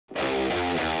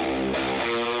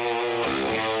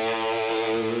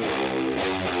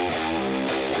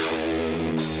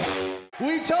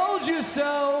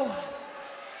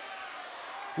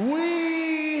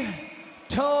We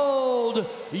told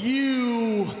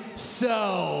you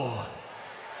so.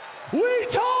 We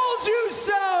told you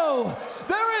so!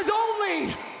 There is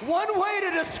only one way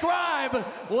to describe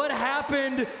what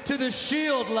happened to the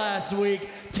Shield last week.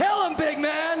 Tell him, big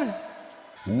man!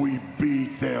 We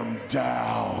beat them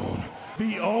down.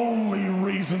 The only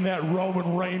reason that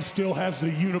Roman Reigns still has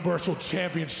the Universal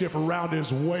Championship around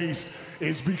his waist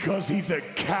is because he's a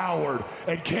coward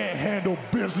and can't handle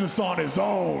business on his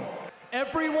own.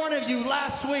 Every one of you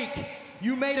last week,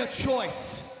 you made a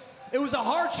choice. It was a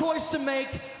hard choice to make,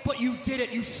 but you did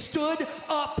it. You stood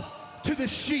up to the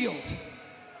Shield.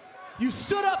 You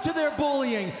stood up to their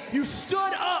bullying. You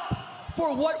stood up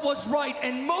for what was right,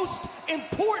 and most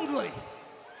importantly,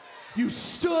 you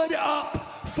stood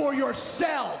up for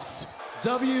yourselves.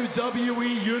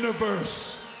 WWE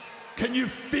Universe, can you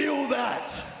feel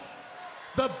that?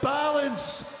 The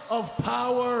balance of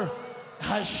power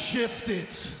has shifted.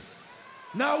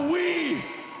 Now we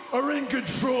are in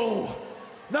control.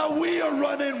 Now we are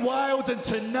running wild, and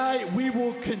tonight we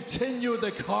will continue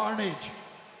the carnage.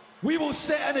 We will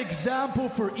set an example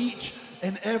for each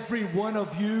and every one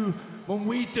of you when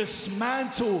we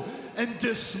dismantle and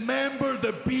dismember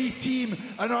the B team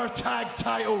in our tag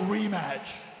title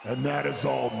rematch. And that is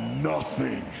all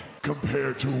nothing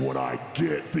compared to what I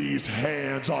get these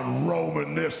hands on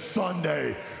Roman this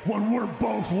Sunday when we're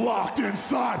both locked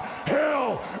inside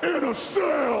Hell in a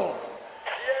Cell.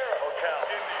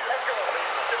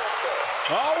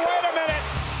 Oh, wait a minute.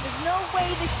 There's no way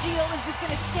the Shield is just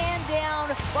going to stand down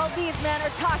while these men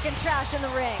are talking trash in the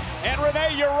ring. And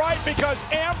Renee, you're right, because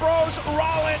Ambrose,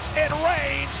 Rollins, and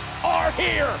Reigns are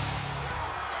here.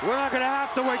 We're not going to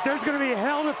have to wait. There's going to be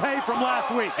hell to pay from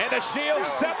last week. And the Shield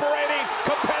separating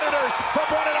competitors from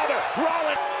one another.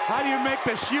 Rollins. How do you make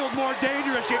the Shield more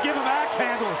dangerous? You give them axe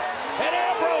handles. And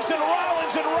Ambrose and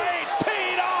Rollins and Reigns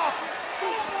teed off.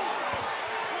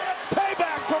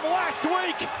 Payback from last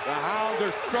week. The Hounds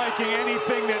are striking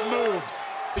anything that moves.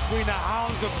 Between the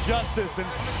Hounds of Justice and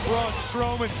Braun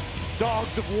Strowman's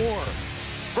Dogs of War.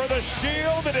 For the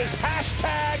Shield, it is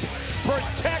hashtag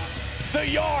protect the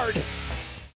yard.